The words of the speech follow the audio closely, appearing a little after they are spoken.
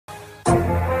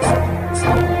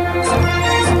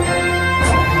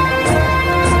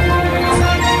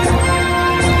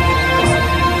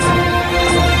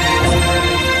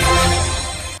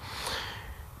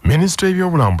Ministry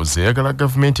y'ebyobulambuzi yagala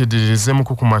gavumenti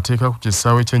edirizeemuko ku mateeka ku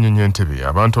kisaawe ky'Ennyonyi Entebbe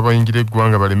abantu abayingira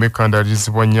eggwanga baleme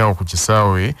kandalirizibwa nnyo ku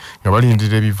kisaawe nga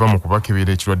balindira ebiva mu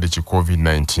kubakebera ekirwadde ki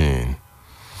COVID-19.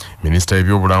 Minisita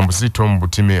y'ebyobulambuzi Tom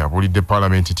Butime abuulidde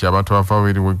Paalamenti nti abantu abava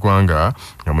wabweru w'eggwanga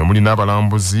nga mwe muli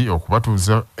n'abalambuzi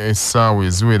okubatuuza essaawa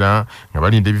eziwera nga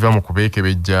balinda ebiva mu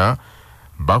kubeekebejja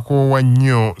bakoowa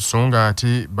nnyo so nga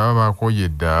ate baba bakooye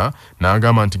edda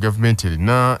n'agamba nti gavumenti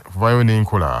erina kuvaayo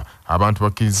n'enkola abantu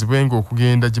bakkirizibwenga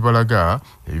okugenda gye balaga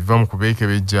ebiva mu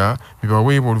kubeekebejja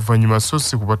bibaweebwa oluvannyuma so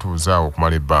si kubatuuza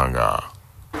okumala ebbanga.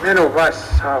 Many of us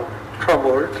have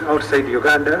traveled outside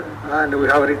Uganda and we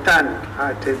have returned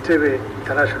at Entebbe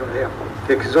International Airport,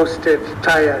 exhausted,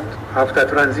 tired after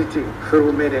transiting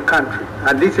through many countries.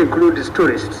 And this includes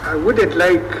tourists. I wouldn't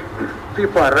like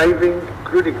people arriving,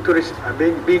 including tourists, are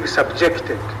being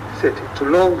subjected to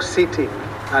long sitting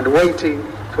and waiting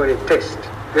for a test.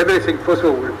 Everything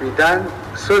possible will be done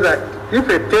so that if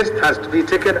a test has to be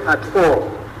taken at all,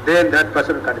 then that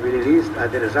person can be released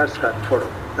and the results can follow.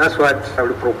 That's what I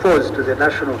will propose to the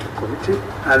National Committee,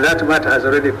 and that matter has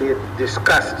already been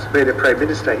discussed by the Prime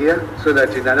Minister here, so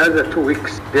that in another 2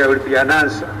 weeks there will be an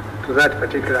answer to that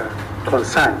particular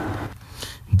concern.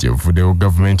 Gyevuddewo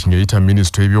gavumenti ng'eyita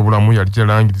minisitule y'ebyobulamu yali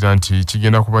gyalangirira nti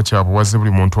kigenda kuba kya buwaze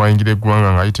buli muntu ayingira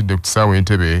eggwanga ng'ayitidde ku kisaawe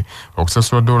Entebbe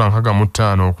okusasula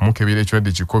 $65 okumukebera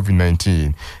ekirwadde ki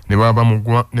COVID-19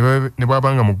 ne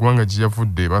bw'aba nga mu ggwanga gye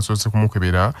yavudde basoose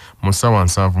kumukebera mu ssaawa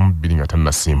 72 nga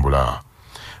tannasimbula.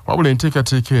 Wabula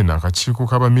enteekateeka eno akakiiko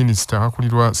k'abaminisita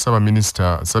kakulirwa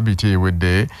Ssaabaminisita Sabbiiti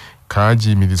ewedde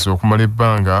kaagiyimiriza okumala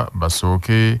ebbanga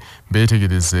basooke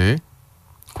beetegereze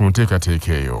ku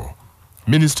nteekateeka eyo.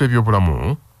 Minisitule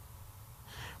y'ebyobulamu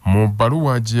mu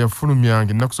bbaluwa gye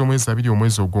yafulumyanga ennaku z'omwezi 2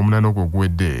 omwezi ogw'omunaana ogwo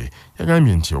oguwedde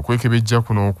yagambye nti okwekebejja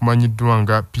kuno okumanyiddwa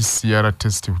nga PCR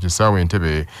test ku kisaawe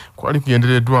Entebbe kwali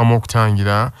kugendereddwamu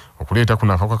okutangira okuleeta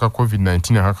kuno akawuka ka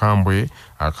COVID-19 akakambwe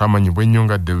akamanyibwa ennyo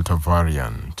nga Delta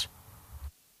variant.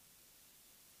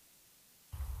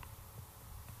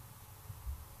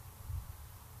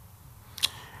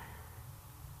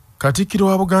 Katikkiro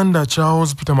wa Buganda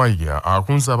Charles Peter Mayiga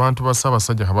akunze abantu ba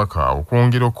Ssaabasajja Kabaka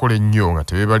okwongera okukola ennyo nga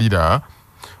tebeebalira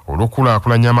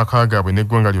olw'okulaakulanya amaka gaabwe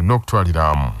n'eggwanga lyonna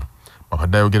okutwaliramu.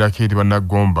 Babadde ayogerako eri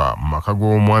bannaggomba mu maka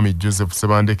g'omwami Joseph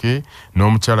Sebandeke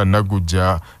n'omukyala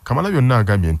Nagujja. Kamalabyonna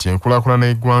agambye nti enkulaakulana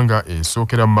y'eggwanga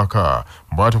esookera mu maka,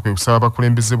 bw'atyo kwe kusaba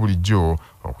abakulembeze bulijjo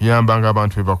okuyambanga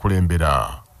abantu be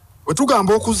bakulembera. Bwe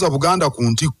tugamba okuzza Buganda ku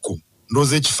ntikko,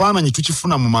 ndowooza ekifaananyi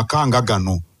tukifuna mu maka nga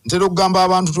gano. Ntera okugamba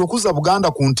abantu tukuzza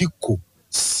Buganda ku ntikko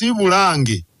si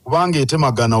Bulange kubanga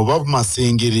etemagana oba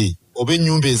Masengere oba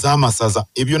ennyumba ez'amasaza,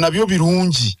 ebyo nabyo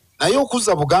birungi, naye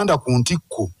okuzza Buganda ku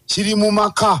ntikko kiri mu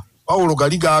maka. Pawulo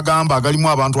gali gagamba agalimu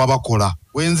abantu abakola.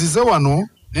 Wenzize wano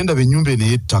nendaba ennyumba eno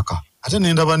ey'ettaka ate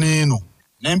nendaba n'eno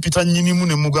nempita nnyinimu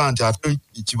ne mugaa nti ate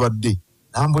ekibadde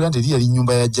nambulira nti eri yali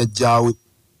nnyumba ya jjajjaawe,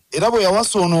 era bwe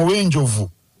yawasa ono ow'enjovu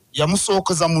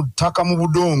yamusookeza mu ttaka mu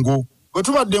budongo. Bwe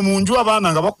tubadde mu nju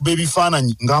abaana nga bakuba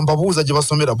ebifaananyi nga mbabuuza gye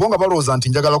basomera, bo nga balowooza nti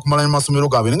njagala kumala mu masomero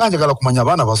gaabwe nga njagala kumanya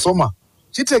abaana basoma.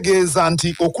 Kitegeeza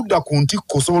nti okudda ku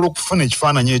ntikko osobola okufuna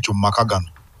ekifaananyi ekyo mu maka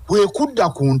gano. Bwe kudda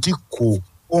ku ntikko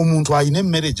omuntu alina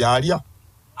emmere gy'alya,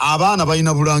 abaana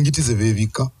balina bulangiti ze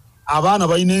beebikka, abaana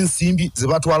balina ensimbi ze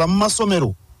batwala mu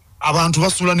masomero, abantu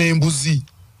basula n'embuzi.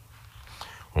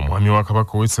 Omwami wa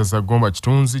Kabaka w'essaza Gomba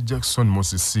Kitunzi Jackson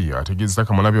Mosisi ategeeza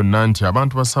Kamalabyonna nti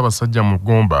abantu ba Ssaabasajja mu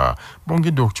Gomba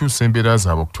bongedde okukyusa embeera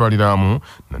zaabwe okutwaliramu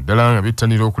naddala nga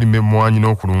bettanira okulima emmwanyi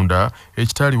n'okulunda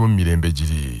ekitaaliwo mu mirembe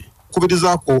giri.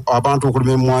 Kubirizaako abantu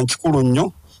okulima emmwanyi kikulu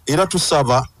nnyo, era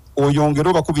tusaba oyongere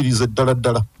obakubirize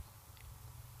ddala.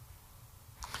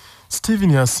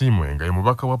 Stephen Yasimwe nga ye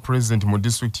mubaka wa President mu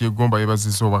disitulikiti y'Egomba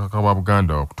yeebazizza obubaka bwa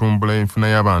Buganda okutumbula enfuna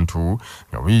y'abantu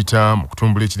nga buyita mu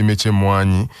kutumbula ekirime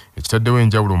ky'emmwanyi ekitaddewo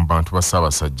enjawulo mu bantu ba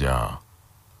Ssaabasajja.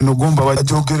 Eno Gomba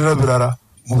bajoogerera birala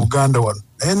mu Buganda wano,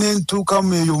 naye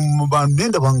nentuukamu eyo mu bantu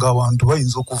nendaba ng'abantu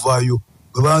bayinza okuvaayo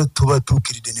bwe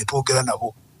tubatuukiridde ne twogera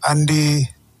nabo. And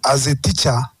as a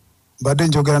teacher mbadde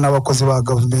njogera n'abakozi ba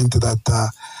government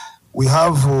that we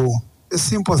have a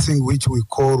simple thing which we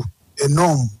call a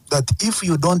norm, that if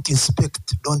you don't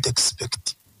inspect, don't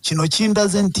expect. Kino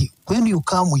kindaze nti when you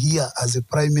come here as a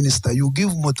prime minister, you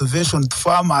give motivation to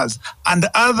farmers and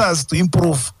others to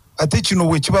improve. Ate kino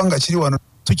bwe kibanga kiri wano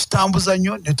tukitambuza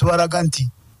nnyo ne tubalaga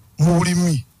nti mu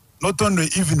bulimi, not only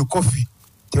even coffee,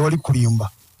 tewali kulimba.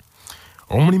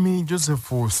 Omulimi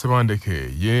Joseph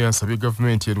Sebandeke ye asabye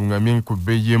gavumenti erungamye ku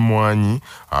bbeeyi y'emmwanyi,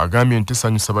 agambye nti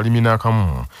esanyusa balimi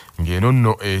n'akamu ng'eno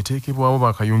nno eteekebwawo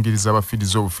bakayungiriza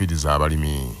abafiiriza obufiiriza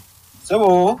abalimi.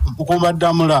 Sebo okukuuma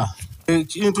ddamula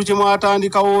Ekintu kye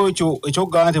mwatandikawo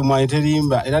ekyokugaa nti mmwanyi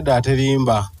terimba era ddala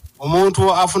terimba.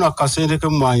 Omuntu afuna kasente ke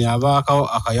mmwanyi abaako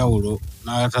akayawulo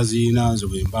n'ataziina nze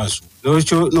bwe mbaaso.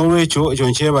 N'olwekyo ekyo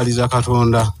nkyebaliza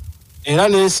Katonda. Era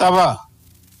n'ensaba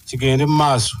kigende mu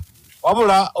maaso.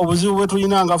 Wabula obuzibu bwe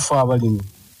tulina nga ffe abalimi.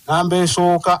 Namba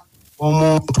esooka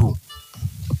omuntu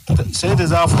sente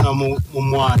zaafuna mu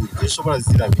mmwanyi tezisobola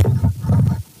zirabira.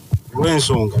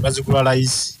 Olw'ensonga bazigula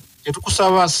layisi.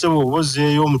 Tetukusaba ssebo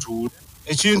bozzeeyo omutuule.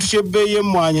 Ekintu ky'ebbeeyi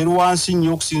y'emmwanyi eri wansi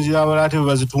nnyo okusinziira abalaate bwe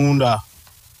bazitunda.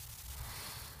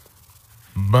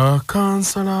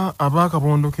 Bakansala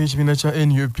ab'akabondo k'ekibiina kya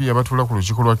NUP abatuula ku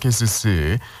lukiiko lwa KCC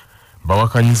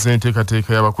bawakanyiza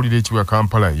enteekateeka y'abakulira ekibuga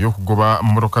Kampala y'okugoba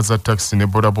mmotoka za takisi ne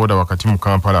bodaboda wakati mu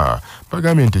Kampala.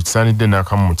 Bagambye nti ekisaanidde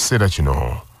n'akamu mu kiseera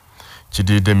kino.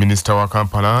 Kiddiridde minisita wa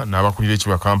Kampala n'abakulira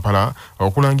ekibuga Kampala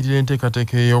okulangirira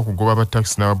enteekateeka y'okugoba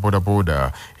abatakisi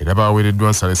n'ababodaboda era baaweereddwa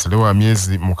nsalesale wa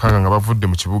myezi 6 nga bavudde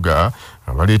mu kibuga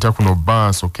nga baleeta kuno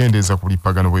bbaasi okukendeeza ku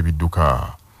bulippagano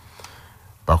bw'ebidduka.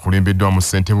 Bakulembeddwa mu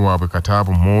ssentebe waabwe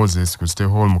Kataabu Moses ku City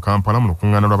Hall mu Kampala mu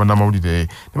lukuŋŋaana lw'abannamawulire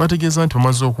ne bategeeza nti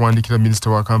bamaze okuwandiikira minisita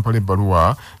wa Kampala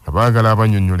ebbaluwa nga baagala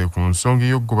abannyonnyole ku nsonga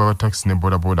ey'okugoba abatakisi ne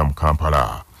bodaboda mu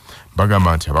Kampala.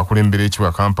 Bagamba nti abakulembera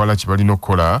ekibuga Kampala kye balina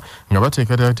okukola nga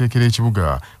bateekateekera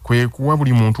ekibuga kwe kuwa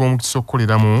buli muntu omukisa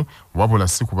okukoleramu wabula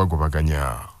si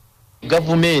kubagobaganya.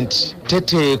 Gavumenti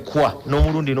teteekwa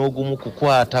n'omulundi n'ogumu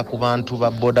kukwata ku bantu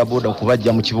ba bodaboda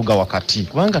okubajja mu kibuga wakati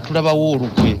kubanga tulabawo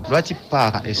olukwe lwaki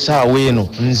paaka essaawa eno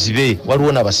nzibe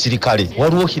waliwo n'abasirikale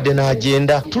waliwo hidden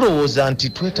agenda tulowooza nti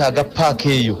twetaaga paaka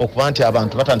eyo okuba nti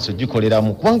abantu batandise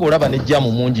ogikoleramu kubanga olaba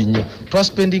nejjamu mungi nnyo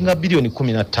twaspendinga bilioni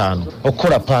 15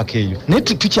 okukola paaka eyo naye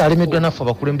tukyalemeddwa naffe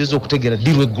abakulembeze okutegeera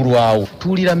ddirwa eggulwawo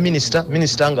tuwulira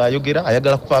minisita ng'ayogera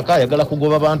ayagala kupaaka ayagala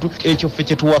kugoba abantu ekyo ffe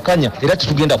kye tuwakanya era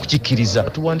tetugenda kukikiriza.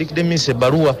 Tuwandikidde minisita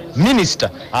ebbaluwa minisita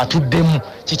atuddemu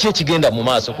kiki ekigenda mu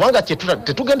maaso kubanga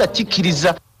tetugenda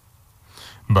kikkiriza.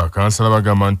 Bakansala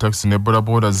bagamba nti takisi ne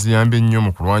bodaboda ziyambye nnyo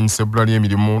mu kulwanyisa ebbula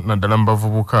ly'emirimu naddala mu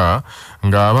bavubuka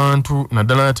ng'abantu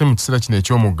naddala ate mu kiseera kino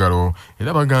eky'omuggalo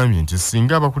era bagambye nti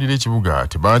singa abakulira ekibuga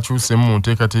tebaakyusemu mu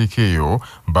nteekateeka eyo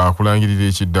baakulangirira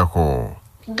ekiddako.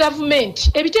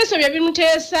 Gavumenti ebiteeso bye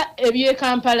bimuteesa eby'e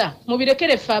Kampala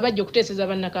mubirekere ffe abajja okuteeseza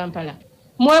bannakampala.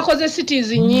 Mwakoze cities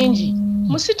nyingi.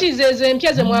 Mu cities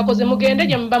ez'empya ze mwakoze mugende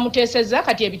gye muba muteeseza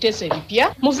kati ebiteeso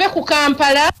ebipya muve ku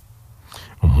Kampala.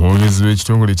 Omuwoolezi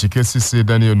w'ekitongole KCC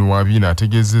Daniel Nwabina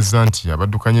ategeezezza nti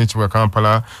abaddukanya ekibuga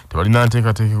Kampala tebalina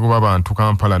nteekateeka kuba abantu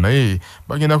Kampala naye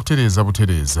bagenda kutereeza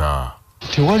butereeza.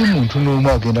 Tewali muntu n'omu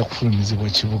agenda kufulumizibwa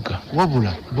kibuga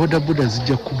wabula bodaboda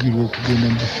zijja kugirwa okugenda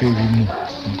mu bifo ebimu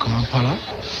mu Kampala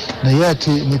naye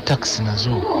ate ne takisi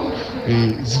nazo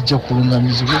zijja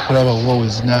kulungamizibwa okulaba wawe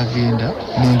zinaagenda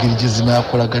n'engeri gye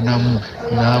zinaakolaganamu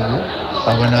n'abo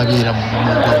abanaabeera mu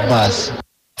mulimu gwa bbaasi.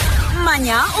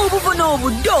 Manya obubona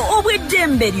obuddo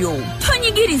obw'eddembe lyo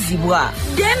tonyigirizibwa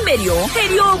ddembe lyo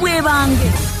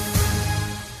ery'obwebange.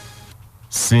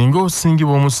 Singa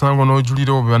osingibwa omusango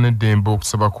n'ojulira oba n'eddembe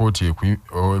okusaba kooti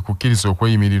ekukkiriza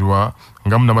okweyimirirwa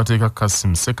nga munnamateeka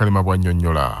Kassim Ssekalema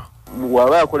bw'annyonnyola.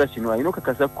 Bw'aba akola kino alina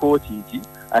okukakasa kooti nti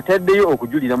ataddeyo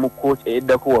okujulira mu kooti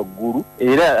eddako waggulu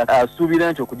era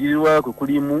asuubira nti okujulirirwa kwe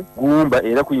kulimu gumba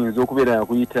era kuyinza okubeera nga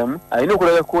kuyitamu. Alina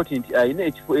okulaga kooti nti alina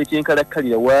ekifo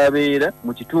ekyenkalakkalira w'abeera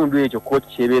mu kitundu ekyo kooti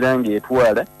ky'ebeera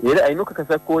ng'etwala era alina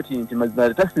okukakasa kooti nti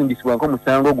mazima tasingisibwanko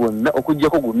musango gwonna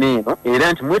okuggyako guneeno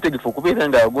era nti mwetegefu okubeera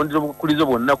ng'agondera obukulizo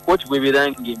bwonna kooti bw'ebeera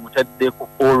ng'emutaddeko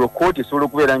olwo kooti esobola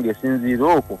okubeera ng'esinziira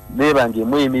okwo neeba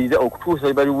ng'emweyimirira okutuusa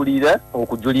bwe baliwulira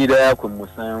okujulira kwe mu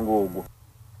musango ogwo.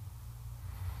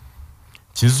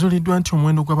 Kizuuliddwa nti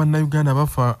omuwendo gwa bannayuganda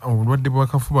bafa obulwadde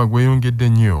bw'akafuba gweyongedde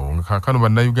nnyo nga kaakano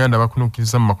bannayuganda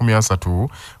bakunukkiriza mu 30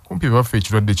 kumpi bafa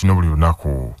ekirwadde kino buli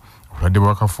lunaku. Obulwadde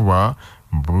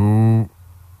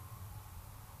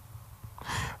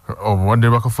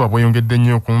bw'akafuba bweyongedde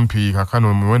nnyo kumpi kaakano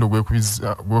omuwendo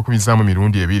gwekubizaamu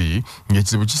emirundi 2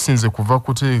 ng'ekizibu kisinze kuva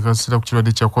kuteekasira ku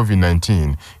kirwadde kya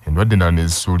COVID-19 endwadde endala ne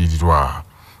zisuulirirwa.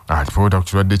 Alipoota ku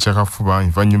kirwadde ky'akafuba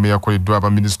envannyuma yakoleddwa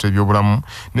abaminisitule ebyobulamu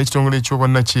n'ekitongole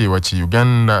eky'obwannakyewa ki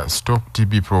Uganda Stop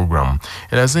TB Program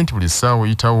eraze nti buli ssaawa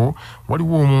eyitawo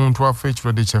waliwo omuntu afa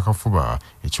ekirwadde ky'akafuba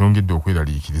ekyongedde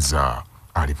okweraliikiriza.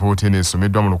 Alipoota eno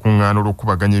esomeddwa mu lukuŋŋaana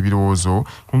olw'okubaganya ebirowoozo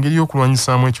ku ngeri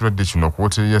y'okulwanyisaamu ekirwadde kino ku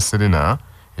wooteeri ya Serena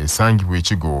esangibwa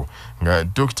ekigo nga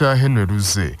Dr. Henry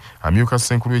Luze amyuka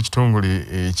ssenkulu w'ekitongole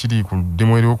ekiri ku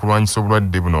ddemwe ly'okulwanyisa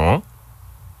obulwadde buno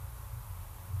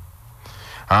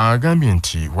agambye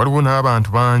nti waliwo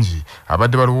n'abantu bangi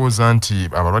abadde balowooza nti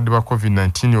abalwadde ba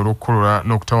COVID-19 olw'okukolola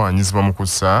n'okutawaanyizibwa mu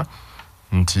kussa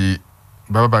nti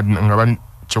baba nga bali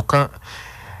kyokka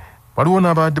waliwo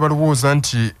n'abadde balowooza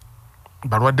nti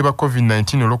balwadde ba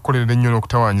COVID-19 olw'okukolerera ennyo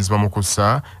n'okutawaanyizibwa mu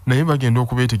kussa naye bagenda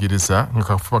okubeetegereza nga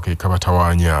kafuba ke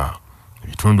kabatawaanya.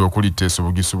 Ebitundu okuli Teso,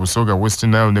 Bugisu, Busoga, West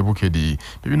Nile ne Bukedi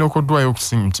bibinookoddwayo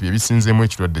okusinga nti bye bisinzeemu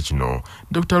ekirwadde kino.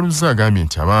 Dr. Luzza agambye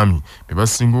nti abaami be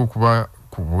basinga okuba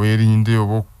ku bwerinde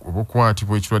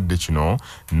obukwatibwa ekirwadde kino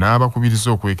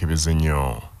n'abakubiriza okwekebeza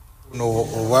ennyo.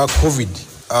 Obwa COVID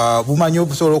bumanyi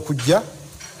obusobola okujja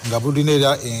nga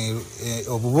bulina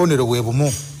obubonero bwe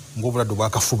bumu ng'obulwadde bwa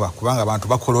kafuba kubanga abantu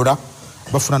bakolola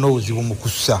bafuna n'obuzibu mu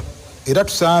kussa. Era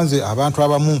tusanze abantu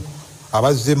abamu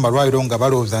abazze mu malwaliro nga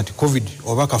balowooza nti COVID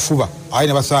oba kafuba aye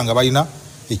ne basanga balina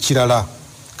ekirala.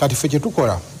 Kati ffe kye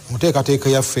tukola mu nteekateeka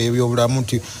yaffe ebyobulamu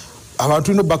nti abantu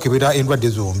tulina bakebera endwadde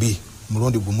zombi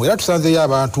mulundi gumu. Era tusanzeyo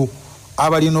abantu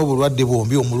abalina obulwadde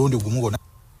bombi omulundi gumu wonna.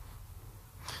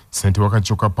 Ssente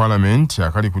w'akakiiko ka Paalamenti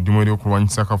akali ku ddimu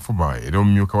ery'okulwanyisa akafuba era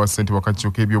omumyuka wa ssente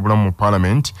w'akakiiko k'ebyobulamu mu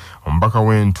Paalamenti omubaka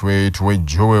w'Entwe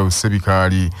Joel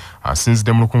Sebikaali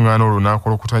asinzidde mu lukuŋŋaana olwo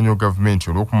n'akolokotanya gavumenti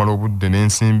olw'okumala obudde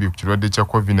n'ensimbi ku kirwadde kya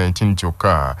COVID-19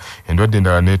 kyokka endwadde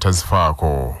endala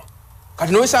n'etazifaako.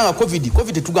 Kati n'owesanga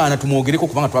COVID tugaana tumwogereko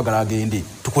kubanga twagala agende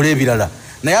tukole ebirala.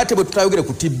 Naye ate bwe tutayogere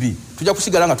ku TB tujja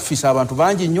kusigala nga tufiisa abantu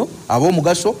bangi nnyo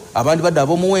ab'omugaso abandi badde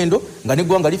ab'omuwendo nga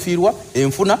n'eggwanga lifiirwa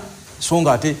enfuna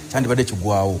songa ate kyandibadde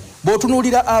kiggwaawo.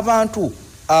 Bw'otunuulira abantu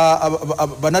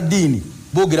banaddiini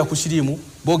boogera ku siriimu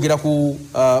boogera ku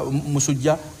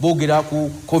musujja boogera ku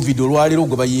COVID olwaleero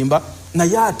gwe bayimba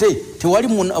naye ate tewali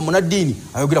munaddiini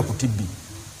ayogera ku TB.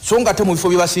 Songa ate mu bifo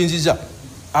bye basinziza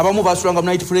abamu basulanga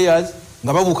night prayers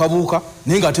nga babuukabuuka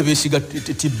naye nga ate beesiga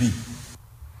TB.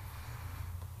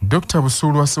 Dr.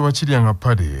 Busulu Asewakirya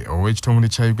Pade ow'ekitongole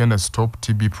kya Uganda Stop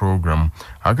TB Program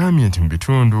agambye nti mu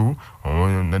bitundu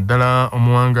naddala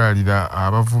omuwangaalira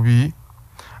abavubi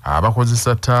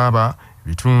abakozesa taaba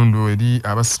bitundu eri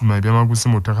abasima ebyamaguzi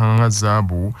mu ttaka nga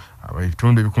zaabu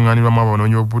ebitundu ebikuŋŋaanirwamu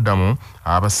abanoonyiboobubudamu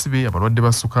abasibe abalwadde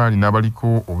ba sukaali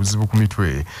n'abaliko obuzibu ku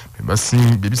mitwe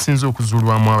bye bisinze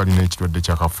okuzuulwamu abalina ekirwadde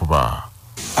ky'akafuba.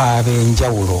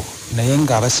 Ab'enjawulo naye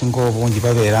ng'abasinga obungi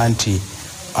babeera nti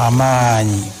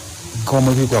amaanyi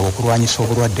g'omubiri gwabwe okulwanyisa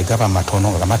obulwadde gaba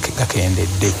matono nga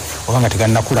gakendedde oba nga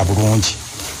tegalina bulungi.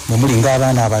 Mwe muli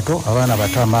ng'abaana abato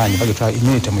amaanyi bagetwala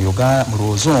immunity mu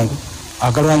luzungu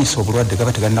agalwanyisa obulwadde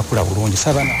gaba tegalina bulungi.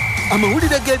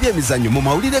 Amawulire g'ebyemizannyo mu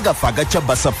mawulire gaffe agacya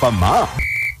Basafama.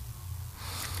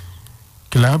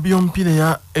 Kilabu y'omupiira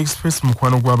ya Express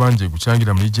mukwano gw'abanje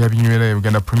gukyangira mu liigi ya binywera ya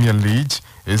Uganda Premier League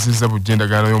ezizza bujja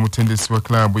endagaano y'omutendesi wa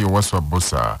kilabu ye Waswa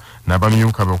Bosa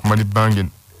n'abamyuka be okumala ebbanga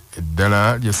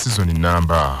eddala lya sizoni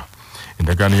nnamba.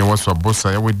 Endagaano ya Waswa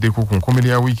Bosa yaweddeko ku nkomero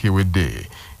ya wiiki ewedde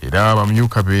era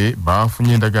abamyuka be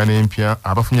abafunye endagaano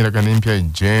empya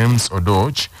James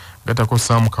Odoch, Gatako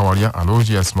Sam Kawalya,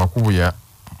 Aloysius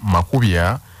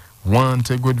Makubya,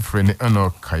 Wante Godfrey ne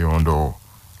Enoch Kayondo.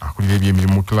 Akulira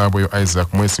ebyemirimu mu kilabu eyo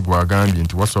Isaac Mwesigwa agambye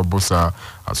nti Waswa Bosa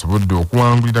asobodde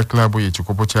okuwangulira kilabu ye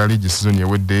ekikopo kya liigi sizoni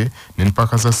ewedde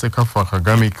n'empaka za Sekafa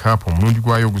Kagame Cup omulundi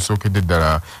gwayo ogusookedde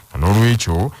ddala nga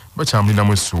n'olwekyo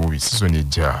bakyamulinamu essuubi sizoni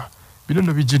ejja. Bino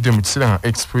nno bijjidde mu kiseera nga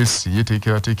Express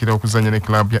yeteekerateekera okuzannya ne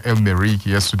kilabu ya El Merreikh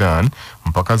ya Sudan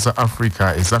mpaka za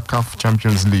Africa eza CAF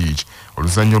Champions League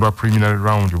oluzannyo lwa preliminary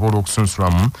round oba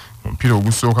olw'okusunsulamu omupiira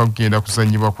ogusooka gugenda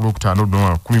kuzannyibwa ku Lwokutaano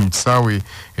luno 10 mu kisaawe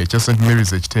ekya St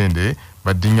Mary's ekitende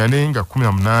baddiŋŋane nga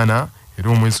 18 era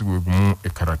omwezi gwe gumu e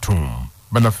Khartoum.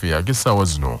 Bannaffe ag'essaawa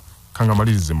zino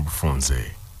kangamalirize mu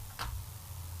bufunze.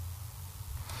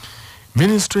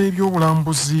 Ministry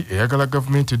y'ebyobulambuzi eyagala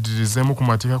gavumenti eddirizeemu ku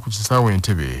mateeka ku kisaawe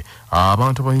Entebbe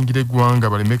abantu abayingira eggwanga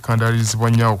baleme kkandaalirizibwa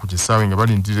nnyo ku kisaawe nga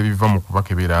balindirira ebiva mu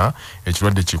kubakebera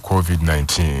ekirwadde ki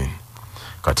COVID-19.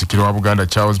 Katikkiro wa Buganda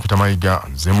Charles Peter Mayiga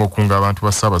nzeemu okunga abantu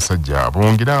ba Ssaabasajja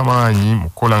bongera amaanyi mu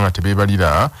kukola nga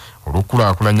tebeebalira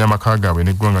olw'okulaakulanya amaka gaabwe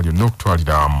n'eggwanga lyonna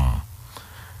okutwaliramu.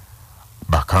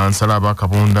 Bakansala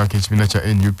ab'akabonda k'ekibiina kya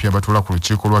NUP abatuula ku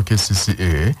lukiiko lwa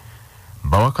KCCA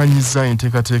bawakanyiza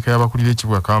enteekateeka y'abakulira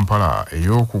ekibuga Kampala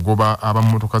ey'okugoba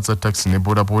abammotoka za taxi ne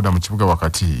boodabooda mu kibuga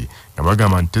wakati nga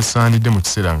bagamba nti tesaanidde mu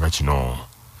kiseera nga kino.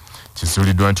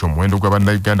 Kisuuliddwa nti omuwendo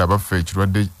gw'Abannayuganda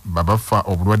abafa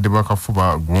obulwadde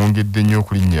bw'akafuba gwongedde nnyo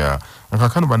okulinnya nga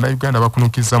kaakano Bannayuganda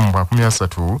bakunukiza mu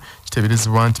 30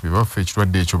 kiteeberezebwa nti be bafa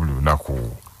ekirwadde ekyo buli lunaku.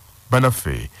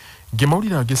 Bannaffe ge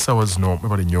mawulire ag'essaawa zino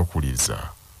mwebale nnyo okuwuliriza.